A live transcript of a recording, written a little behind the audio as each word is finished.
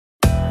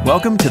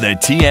Welcome to the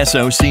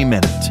TSOC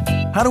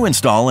Minute. How to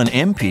install an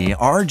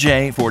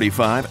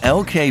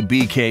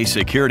MP-RJ45LKBK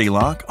security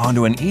lock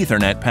onto an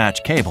Ethernet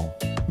patch cable.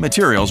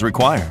 Materials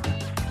required: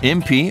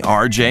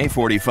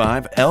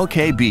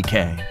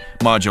 MP-RJ45LKBK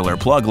Modular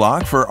plug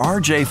lock for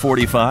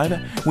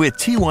RJ45 with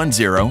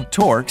T10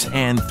 Torx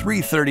and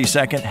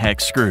 3/32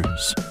 hex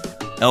screws.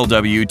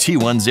 LW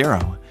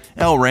T10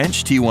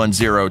 L-wrench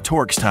T10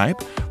 Torx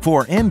type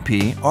for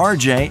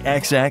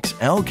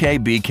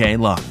MP-RJXXLKBK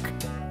lock.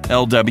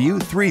 LW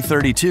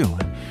 332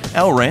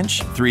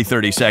 L-wrench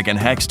 3/32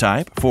 hex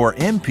type for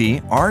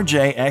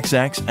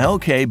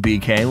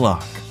MP-RJXXLKBK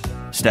lock.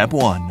 Step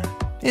 1.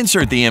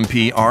 Insert the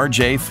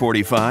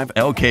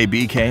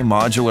MP-RJ45LKBK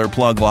modular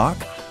plug lock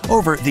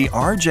over the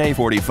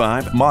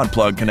RJ45 mod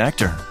plug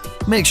connector.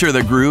 Make sure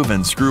the groove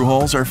and screw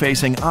holes are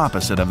facing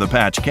opposite of the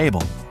patch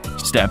cable.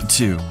 Step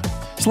 2.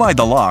 Slide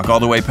the lock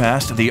all the way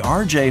past the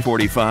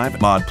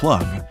RJ45 mod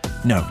plug.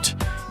 Note: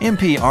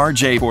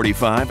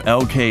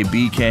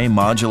 MP-RJ45LKBK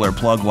modular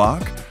plug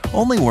lock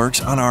only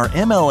works on our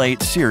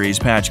ML8 series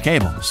patch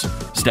cables.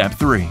 Step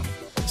 3.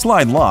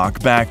 Slide lock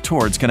back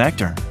towards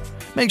connector.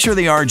 Make sure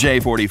the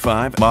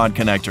RJ45 mod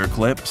connector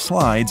clip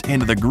slides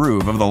into the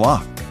groove of the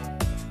lock.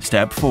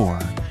 Step 4.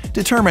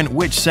 Determine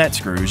which set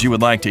screws you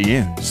would like to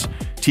use: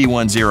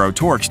 T10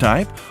 Torx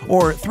type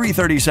or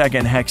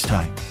 3/32 hex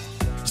type.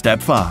 Step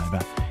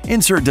 5.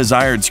 Insert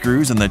desired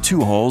screws in the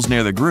two holes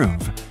near the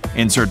groove.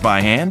 Insert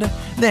by hand,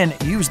 then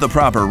use the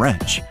proper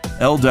wrench: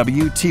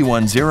 LW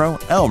T10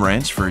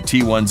 L-wrench for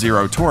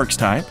T10 Torx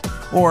type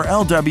or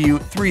LW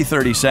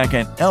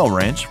 3/32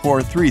 L-wrench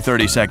for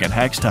 3/32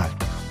 hex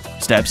type.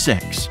 Step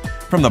 6.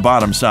 From the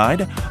bottom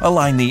side,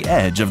 align the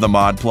edge of the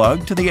mod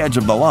plug to the edge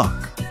of the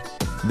lock.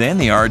 Then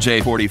the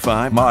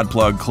RJ45 mod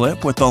plug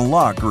clip with the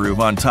lock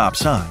groove on top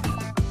side.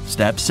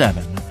 Step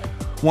 7.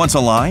 Once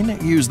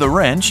aligned, use the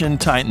wrench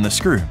and tighten the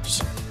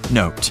screws.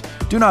 Note: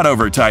 do not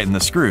over-tighten the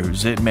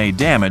screws, it may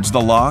damage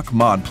the lock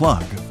mod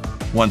plug.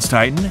 Once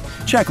tightened,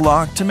 check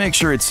lock to make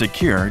sure it's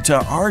secure to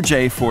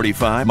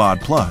RJ45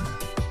 mod plug.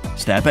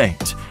 Step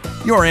 8.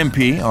 Your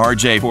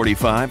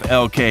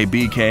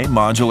MP-RJ45LKBK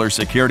modular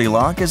security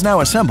lock is now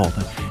assembled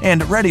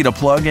and ready to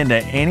plug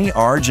into any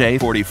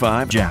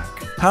RJ45 jack.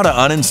 How to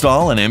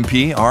uninstall an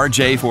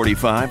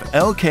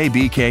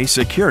MP-RJ45LKBK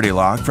security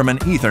lock from an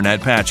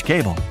Ethernet patch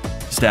cable.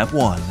 Step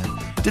 1.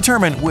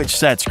 Determine which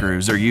set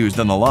screws are used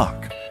in the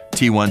lock: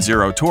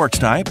 T10 Torx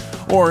type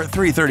or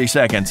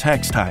 3/32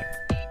 hex type.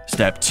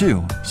 Step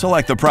 2.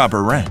 Select the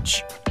proper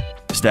wrench.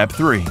 Step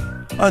 3.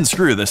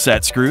 Unscrew the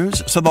set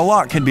screws so the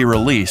lock can be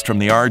released from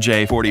the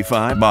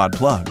RJ45 mod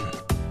plug.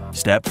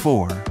 Step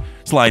 4.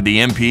 Slide the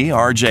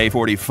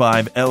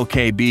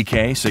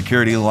MP-RJ45LKBK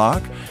security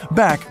lock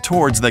back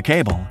towards the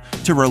cable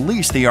to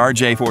release the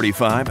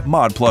RJ45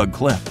 mod plug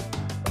clip.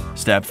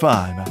 Step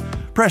 5.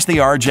 Press the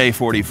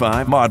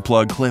RJ45 mod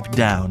plug clip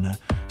down.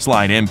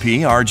 Slide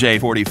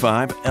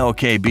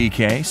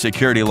MP-RJ45LKBK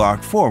security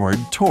lock forward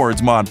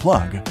towards mod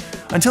plug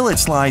until it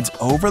slides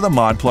over the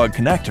mod plug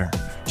connector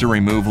to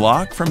remove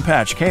lock from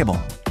patch cable.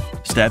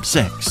 Step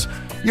 6.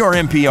 Your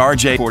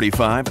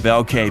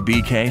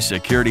MP-RJ45LKBK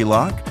security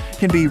lock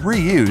can be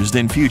reused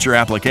in future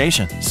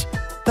applications.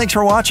 Thanks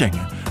for watching.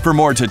 For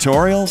more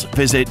tutorials,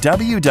 visit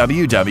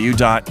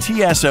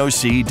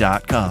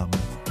www.tsoc.com.